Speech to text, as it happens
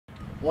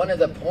one of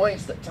the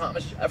points that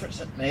Thomas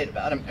Jefferson made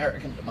about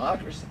American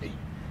democracy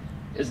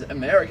is that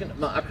American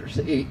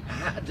democracy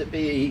had to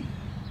be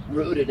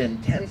rooted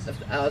in tens of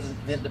thousands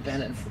of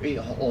independent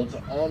freeholds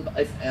owned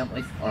by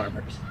family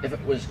farmers if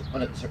it was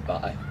going to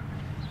survive.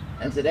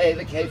 And today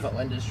the CAFO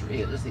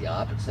industry is the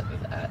opposite of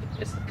that.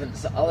 It's the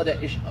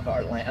consolidation of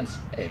our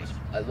landscapes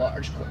by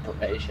large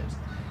corporations.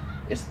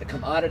 It's the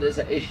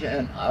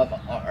commoditization of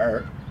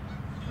our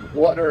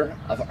water,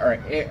 of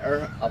our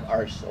air, of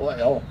our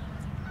soil,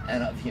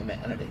 and of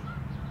humanity.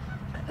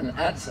 And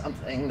that's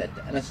something that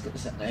Dennis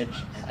Kucinich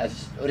has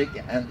stood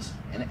against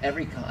in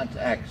every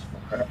context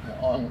for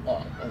a long,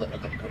 long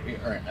political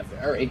career,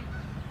 and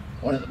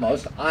one of the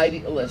most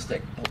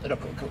idealistic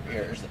political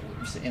careers that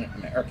we've seen in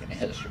American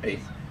history.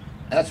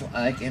 That's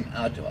why I came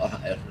out to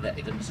Ohio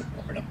today to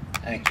support him.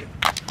 Thank you.